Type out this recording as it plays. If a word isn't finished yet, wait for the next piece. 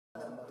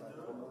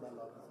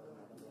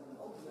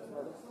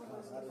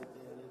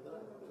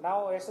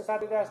ನಾವು ಎಷ್ಟು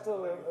ಸಾಧ್ಯ ಅಷ್ಟು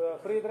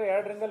ಫ್ರೀ ಇದ್ರೆ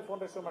 2 ರಿಂಗಲ್ಲಿ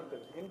ಫೋನ್ ರಿಸೀವ್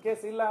ಮಾಡ್ತೀವಿ. ಇನ್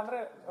ಕೇಸ್ ಇಲ್ಲ ಅಂದ್ರೆ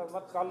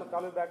ಮತ್ತೆ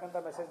ಕಾಲ್ ಬ್ಯಾಕ್ ಅಂತ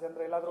ಮೆಸೇಜ್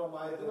ಅಂದ್ರೆ ಎಲ್ಲಾದ್ರೂ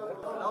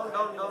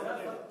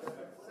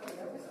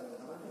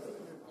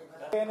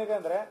ಏನಿದೆ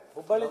ಅಂದ್ರೆ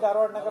ಹುಬ್ಬಳ್ಳಿ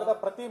ಧಾರವಾಡ ನಗರದ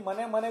ಪ್ರತಿ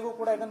ಮನೆಗೂ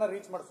ಕೂಡ ಇದನ್ನ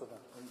ರೀಚ್ ಮಾಡಿಸೋದು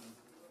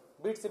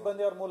ಬೀಟ್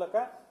ಸಿಬ್ಬಂದಿಯವ್ರ ಮೂಲಕ.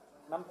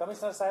 ನಮ್ಮ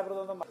ಕಮಿಷನರ್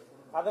ಸಾಹೇಬ್ರದೊಂದು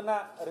ಅದನ್ನ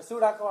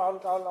ರಿಸೀವ್ಡ್ ಹಾಕೋ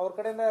ಅವ್ರ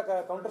ಕಡೆಯಿಂದ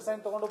ಕೌಂಟರ್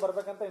ಸೈನ್ ತಗೊಂಡು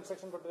ಬರ್ಬೇಕಂತ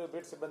ಇನ್ಸ್ಟ್ರಕ್ಷನ್ ಕೊಟ್ಟಿದ್ವಿ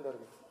beet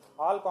ಸಿಬ್ಬಂದಿಯವರಿಗೆ.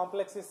 All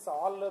ಕಾಂಪ್ಲೆಕ್ಸಿಸ್,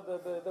 all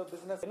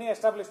business, any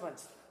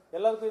establishments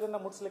ಎಲ್ಲದಕ್ಕೂ ಇದನ್ನ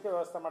ಮುಟ್ಸ್ಲಿಕ್ಕೆ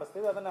ವ್ಯವಸ್ಥೆ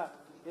ಮಾಡಿಸ್ತೀವಿ. ಅದನ್ನ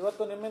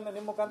ಇವತ್ತು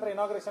ನಿಮ್ಮ ಮುಖಾಂತರ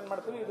ಇನಾಗ್ರೇಷನ್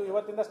ಮಾಡ್ತೀವಿ. ಇದು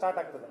ಇವತ್ತಿಂದ ಸ್ಟಾರ್ಟ್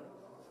ಆಗ್ತದೆ.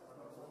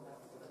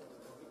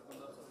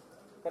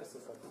 ಕರೆಸಿ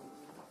ಸರ್.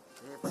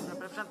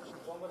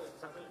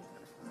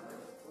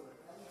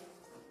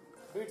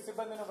 ಬೀಟ್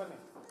ಸಿಬ್ಬಂದಿನೂ ಬನ್ನಿ.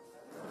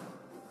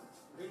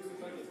 ಬೀಟ್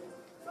ಸಿಬ್ಬಂದಿ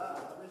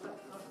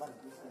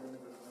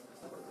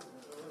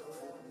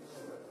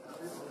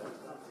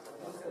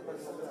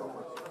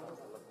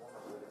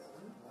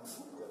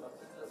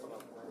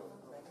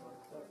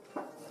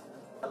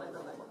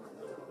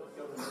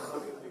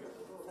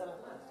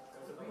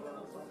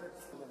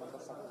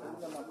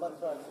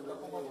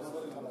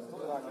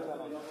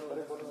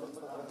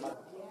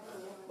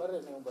ಬರ್ರಿ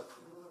ನೀವು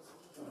ಬರ್ರಿ.